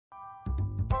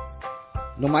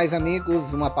No Mais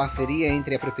Amigos, uma parceria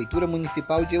entre a Prefeitura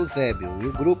Municipal de Eusébio e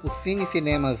o grupo Cine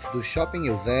Cinemas do Shopping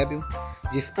Eusébio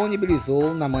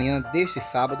disponibilizou na manhã deste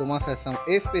sábado uma sessão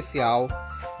especial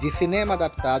de cinema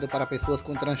adaptado para pessoas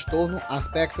com transtorno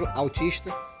espectro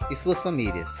autista e suas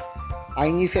famílias. A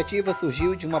iniciativa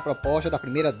surgiu de uma proposta da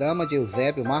primeira-dama de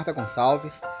Eusébio, Marta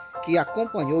Gonçalves, que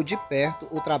acompanhou de perto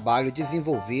o trabalho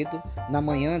desenvolvido na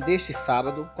manhã deste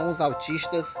sábado com os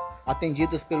autistas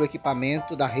atendidos pelo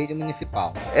equipamento da rede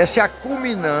municipal. Essa é a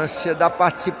culminância da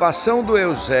participação do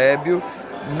Eusébio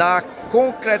na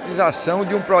concretização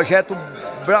de um projeto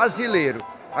brasileiro.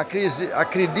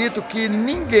 Acredito que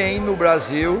ninguém no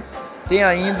Brasil tem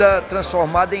ainda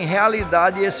transformado em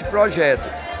realidade esse projeto.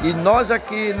 E nós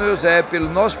aqui no Eusébio, pelo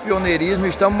nosso pioneirismo,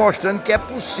 estamos mostrando que é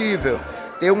possível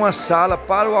ter uma sala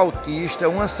para o autista,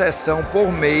 uma sessão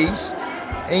por mês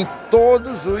em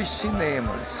todos os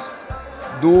cinemas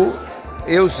do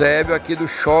Eusébio, aqui do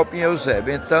Shopping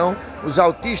Eusébio. Então, os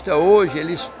autistas hoje,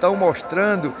 eles estão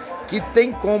mostrando que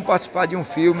tem como participar de um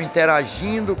filme,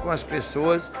 interagindo com as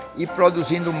pessoas e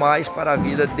produzindo mais para a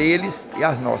vida deles e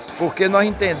as nossas. Porque nós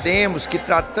entendemos que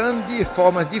tratando de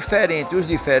formas diferentes, os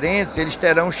diferentes, eles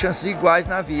terão chances iguais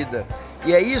na vida.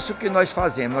 E é isso que nós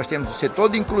fazemos. Nós temos o setor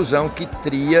de inclusão que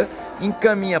tria,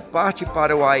 encaminha parte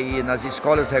para o AI nas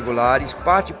escolas regulares,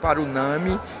 parte para o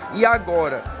NAMI e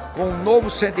agora, com o novo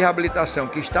centro de reabilitação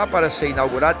que está para ser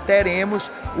inaugurado,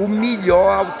 teremos o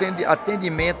melhor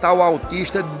atendimento ao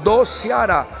autista do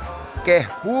Ceará, quer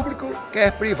público,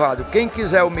 quer privado. Quem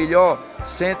quiser o melhor,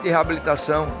 centro de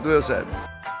reabilitação do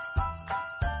Eusébio.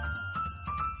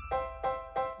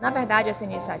 Na verdade, essa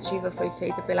iniciativa foi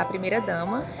feita pela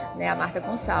primeira-dama, a Marta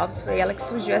Gonçalves. Foi ela que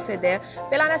surgiu essa ideia,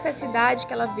 pela necessidade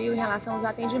que ela viu em relação aos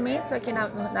atendimentos aqui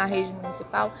na rede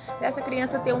municipal, dessa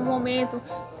criança ter um momento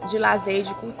de lazer,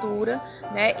 de cultura.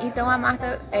 Então, a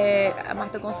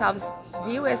Marta Gonçalves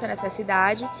viu essa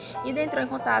necessidade e entrou em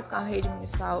contato com a rede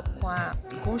municipal,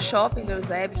 com o shopping do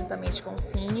Eusébio, juntamente com o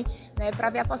Cine, para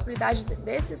ver a possibilidade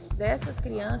dessas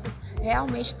crianças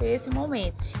realmente ter esse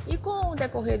momento. E com o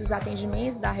decorrer dos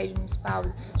atendimentos da rede municipal,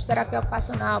 de terapia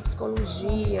ocupacional,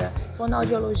 psicologia,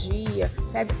 fonoaudiologia,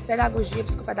 pedagogia,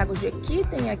 psicopedagogia que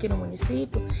tem aqui no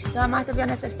município, então a Marta viu a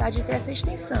necessidade de ter essa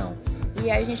extensão. E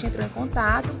aí a gente entrou em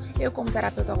contato, eu como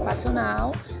terapeuta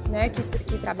ocupacional,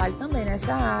 que trabalho também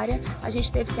nessa área, a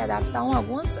gente teve que adaptar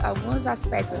alguns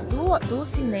aspectos do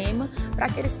cinema para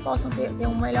que eles possam ter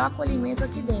um melhor acolhimento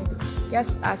aqui dentro. Porque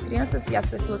as crianças e as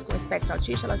pessoas com espectro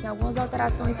autista, elas têm algumas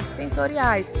alterações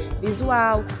sensoriais,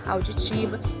 visual,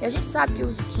 auditiva, e a gente sabe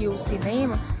que o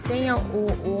cinema tem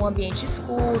o ambiente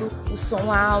escuro, o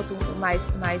som alto,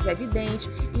 mais evidente,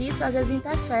 e isso às vezes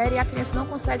interfere e a criança não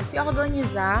consegue se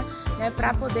organizar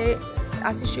para poder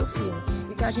assistir o filme.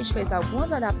 Então a gente fez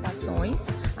algumas adaptações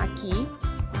aqui,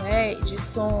 de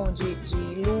som, de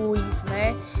luz,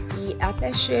 e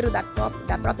até cheiro da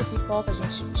própria pipoca. A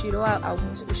gente tirou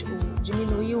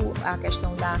diminuiu a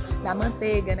questão da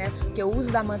manteiga, porque o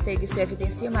uso da manteiga, isso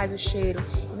evidencia mais o cheiro,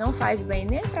 e não faz bem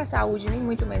nem para a saúde, nem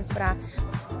muito menos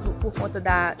por conta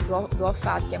do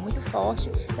olfato, que é muito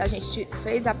forte. Então a gente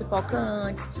fez a pipoca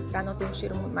antes, para não ter um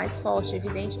cheiro mais forte,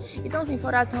 evidente. Então, assim,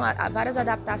 foram várias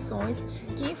adaptações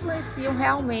que influenciam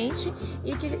realmente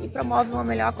e promovem um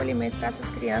melhor acolhimento para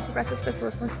essas crianças, para essas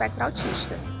pessoas com espectro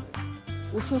autista.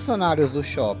 Os funcionários do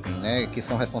shopping, que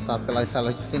são responsáveis pelas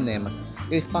salas de cinema,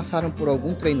 eles passaram por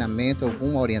algum treinamento,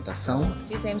 alguma orientação?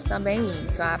 Fizemos também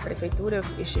isso. A prefeitura,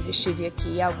 eu estive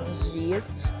aqui há alguns dias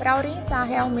para orientar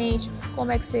realmente como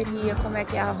é que seria, como é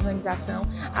que é a organização.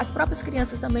 As próprias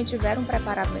crianças também tiveram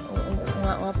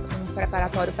um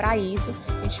preparatório para isso.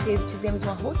 A gente fizemos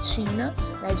uma rotina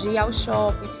de ir ao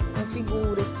shopping com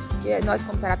figuras, porque nós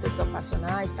como terapeutas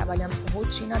ocupacionais trabalhamos com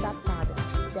rotina adaptada.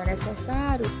 Então é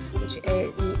necessário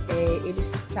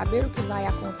eles saberem o que vai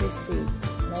acontecer.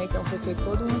 Então foi feito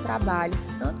todo um trabalho,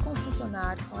 tanto com os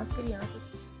funcionários, com as crianças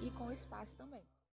e com o espaço também.